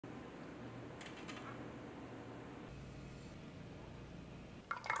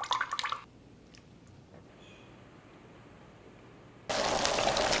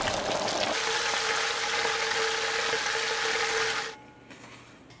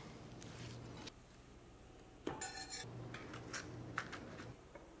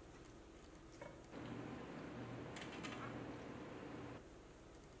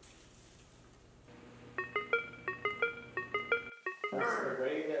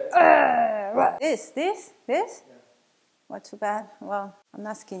very good. This? Yeah. What, too bad? Well, I'm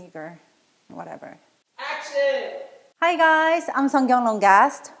not skinny girl. Whatever. Action! Hi guys, I'm Seonkyoung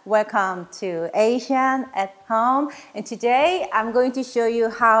Longast. Welcome to Asian at Home. And today I'm going to show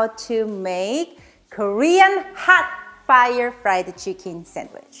you how to make Korean hot fire fried chicken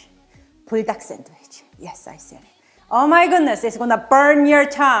sandwich. 불닭 sandwich. Yes, I said it. Oh my goodness, it's gonna burn your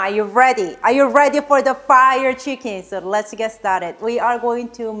tongue. Are you ready? Are you ready for the fire chicken? So let's get started. We are going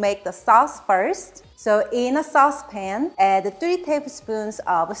to make the sauce first. So in a saucepan, add 3 tablespoons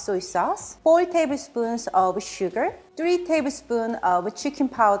of soy sauce, 4 tablespoons of sugar, 3 tablespoons of chicken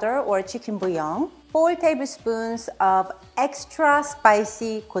powder or chicken bouillon, 4 tablespoons of extra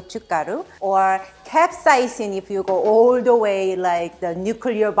spicy gochugaru or capsaicin. If you go all the way like the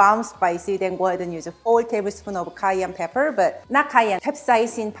nuclear bomb spicy, then go ahead and use 4 tablespoons of cayenne pepper, but not cayenne,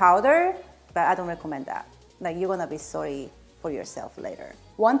 capsaicin powder, but I don't recommend that. Like you're gonna be sorry for yourself later.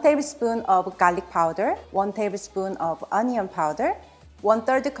 1 tablespoon of garlic powder, 1 tablespoon of onion powder,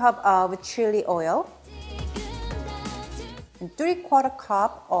 1/3 cup of chili oil, and 3/4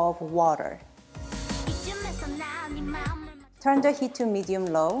 cup of water. Turn the heat to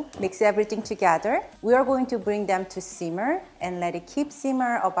medium-low, mix everything together. We are going to bring them to simmer and let it keep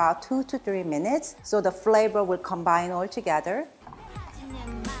simmer about 2 to 3 minutes so the flavor will combine all together.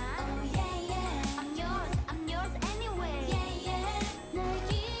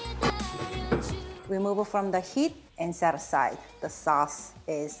 Remove it from the heat and set aside. The sauce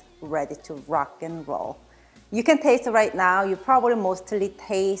is ready to rock and roll. You can taste it right now. You probably mostly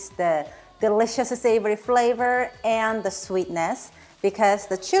taste the delicious savory flavor and the sweetness because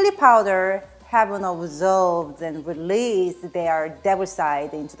the chili powder haven't absorbed and released their devil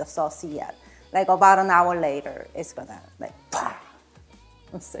side into the sauce yet. Like about an hour later, it's gonna like, pah!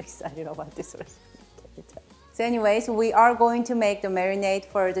 I'm so excited about this recipe. So anyways, we are going to make the marinade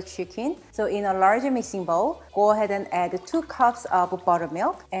for the chicken. So in a larger mixing bowl, go ahead and add 2 cups of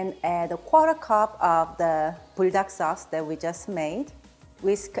buttermilk and add 1/4 cup of the buldak sauce that we just made.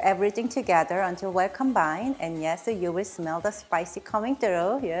 Whisk everything together until well combined, and yes, you will smell the spicy coming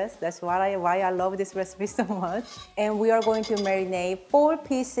through. Yes, that's why I love this recipe so much. And we are going to marinate 4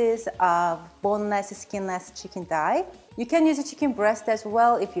 pieces of boneless, skinless chicken thigh. You can use a chicken breast as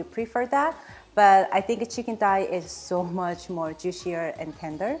well if you prefer that, but I think a chicken thigh is so much more juicier and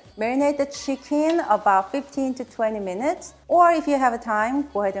tender. Marinate the chicken about 15 to 20 minutes, or if you have time,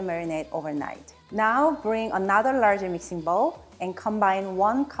 go ahead and marinate overnight. Now bring another larger mixing bowl and combine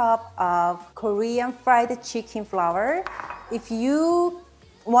 1 cup of Korean fried chicken flour. If you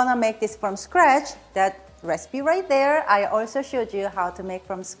wanna make this from scratch, that recipe right there, I also showed you how to make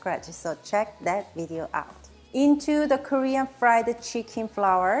from scratch, so check that video out. Into the Korean fried chicken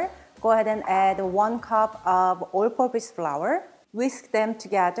flour, go ahead and add 1 cup of all-purpose flour. Whisk them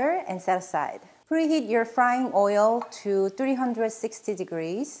together and set aside. Preheat your frying oil to 360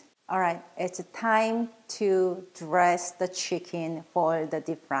 degrees. All right, it's time to dress the chicken for the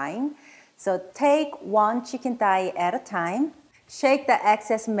deep frying. So take 1 chicken thigh at a time. Shake the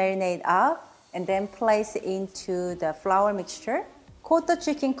excess marinade up and then place it into the flour mixture. Coat the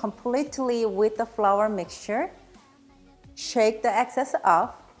chicken completely with the flour mixture. Shake the excess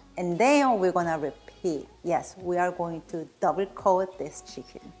off. And then we're gonna repeat. Yes, we are going to double coat this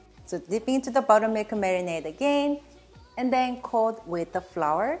chicken. So dip into the buttermilk marinade again, and then coat with the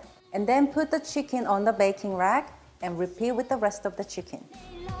flour. And then put the chicken on the baking rack and repeat with the rest of the chicken.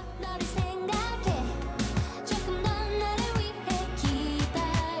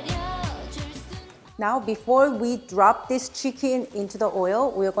 Now, before we drop this chicken into the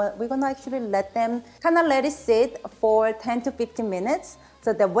oil, we're gonna actually let it sit for 10 to 15 minutes.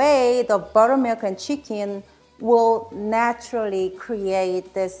 So the way the buttermilk and chicken will naturally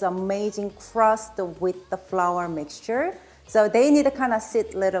create this amazing crust with the flour mixture. So they need to kind of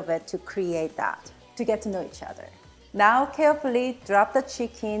sit a little bit to create that, to get to know each other. Now carefully drop the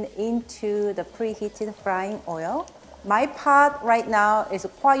chicken into the preheated frying oil. My pot right now is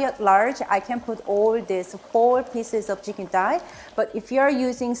quite large. I can put all these 4 pieces of chicken thigh, but if you are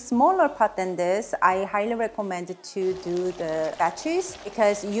using smaller pot than this, I highly recommend to do the batches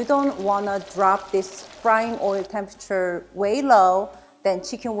because you don't want to drop this frying oil temperature way low, then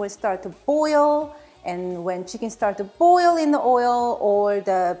chicken will start to boil, and when chicken start to boil in the oil, or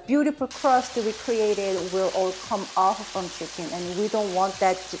the beautiful crust we created will all come off from chicken, and we don't want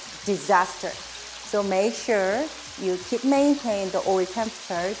that disaster. So make sure you maintain the oil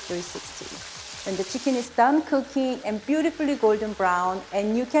temperature 360. When the chicken is done cooking and beautifully golden brown,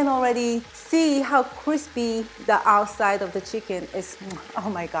 and you can already see how crispy the outside of the chicken is. Oh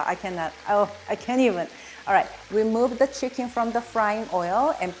my God, I can't even. All right, remove the chicken from the frying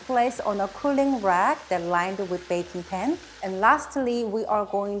oil and place on a cooling rack that lined with baking pan. And lastly, we are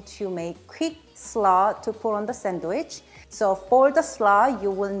going to make quick slaw to put on the sandwich. So for the slaw,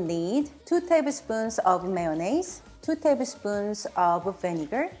 you will need 2 tablespoons of mayonnaise, 2 tablespoons of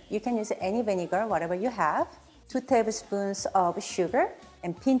vinegar. You can use any vinegar, whatever you have. 2 tablespoons of sugar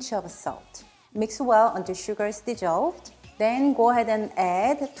and pinch of salt. Mix well until sugar is dissolved. Then go ahead and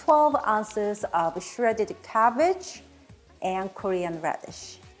add 12 ounces of shredded cabbage and Korean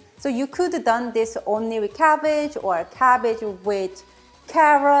radish. So you could have done this only with cabbage or cabbage with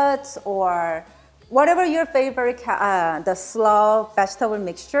carrots or whatever your favorite, the slaw vegetable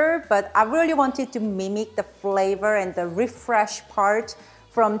mixture. But I really wanted to mimic the flavor and the refresh part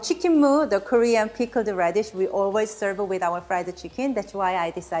from chicken mu, the Korean pickled radish we always serve with our fried chicken. That's why I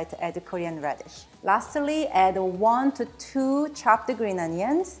decided to add Korean radish. Lastly, add 1 to 2 chopped green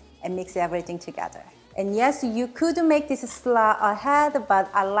onions and mix everything together. And yes, you could make this slaw ahead, but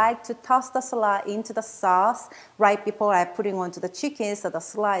I like to toss the slaw into the sauce right before I put it onto the chicken, so the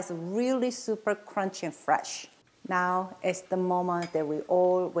slaw is really super crunchy and fresh. Now it's the moment that we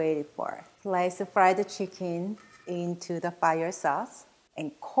all waited for. Place the fried chicken into the fire sauce and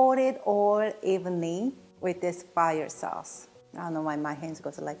coat it all evenly with this fire sauce. I don't know why my hands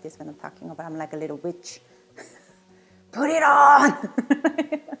go like this when I'm talking about. I'm like a little witch. Put it on!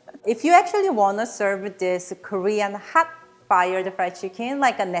 If you actually want to serve this Korean hot fired fried chicken,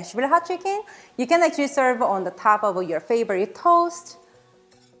 like a Nashville hot chicken, you can actually serve on the top of your favorite toast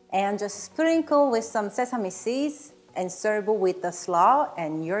and just sprinkle with some sesame seeds and serve with the slaw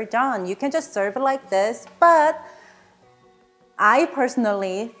and you're done. You can just serve it like this, but I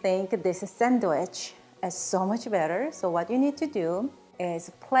personally think this sandwich is so much better. So what you need to do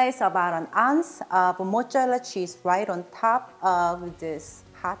is place about an ounce of mozzarella cheese right on top of this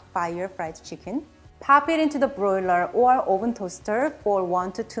hot fire fried chicken. Pop it into the broiler or oven toaster for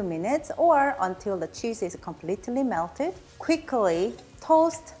 1 to 2 minutes or until the cheese is completely melted. Quickly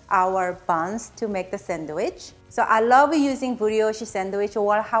toast our buns to make the sandwich. So I love using brioche sandwich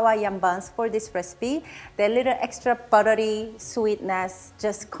or Hawaiian buns for this recipe. The little extra buttery sweetness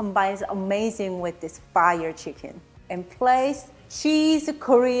just combines amazing with this fire chicken. And place cheese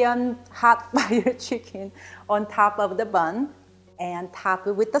Korean hot fire chicken on top of the bun and top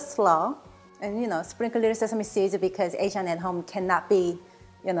it with the slaw. And sprinkle little sesame seeds because Asian at home cannot be,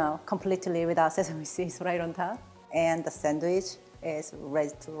 completely without sesame seeds right on top. And the sandwich is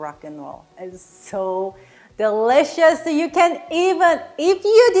ready to rock and roll. It's so delicious. You can even, if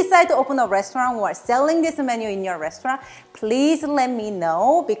you decide to open a restaurant or selling this menu in your restaurant, please let me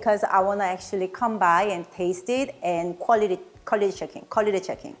know because I want to actually come by and taste it and quality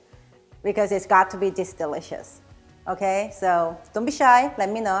checking because it's got to be this delicious. Okay, so don't be shy.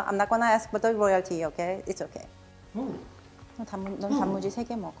 Let me know. I'm not gonna ask for the royalty. Okay, it's okay. 넌 단무지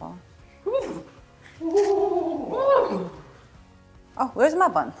 3개 먹어. Oh, where's my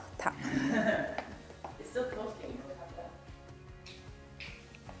bun? Top. It's still toasting.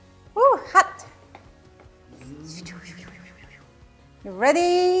 Ooh, hot. You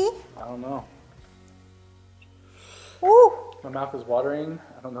ready? I don't know. Ooh. My mouth is watering.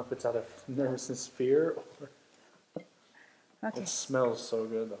 I don't know if it's out of nervousness, fear, or... Okay. It smells so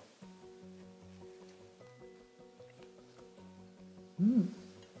good though.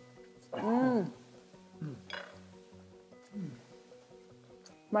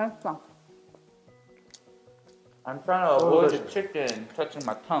 맛있어. I'm trying to avoid the chicken touching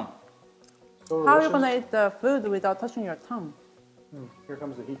my tongue. So How are you delicious. gonna eat the food without touching your tongue? Here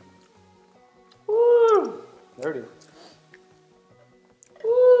comes the heat. Woo! There it is.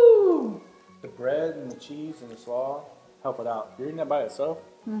 Woo! The bread and the cheese and the slaw help it out. If you're eating that by itself.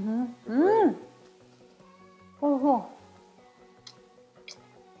 Oh,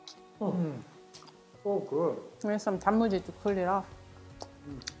 So good. There's some 단무지 to cool it off.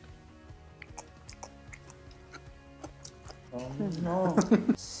 No.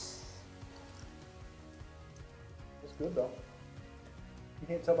 It's good though. You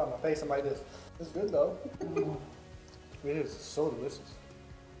can't tell by my face. I'm like this. It's good though. It is so delicious.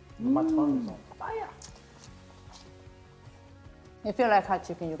 My tongue is on fire. If you like hot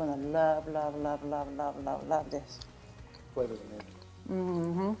chicken, you're gonna love this. Flavor's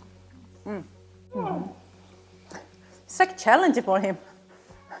amazing. It's like a challenge for him.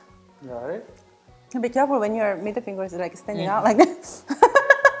 You alright? Be careful when your middle finger is like standing out like this.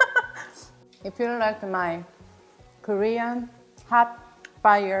 If you like my Korean hot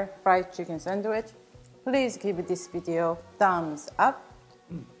fire fried chicken sandwich, please give this video thumbs up.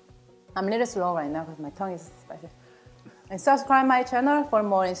 I'm a little slow right now because my tongue is spicy. And subscribe my channel for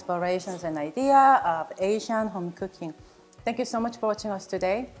more inspirations and idea of Asian home cooking. Thank you so much for watching us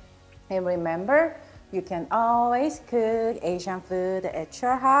today. And remember, you can always cook Asian food at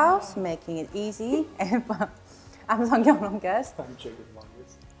your house, making it easy and fun. I'm Seonkyoung guest. I'm Jacob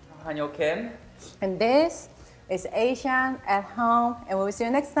Longest. Hanyo Kim. And this is Asian at home. And we will see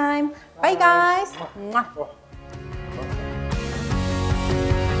you next time. Bye guys. Mwah.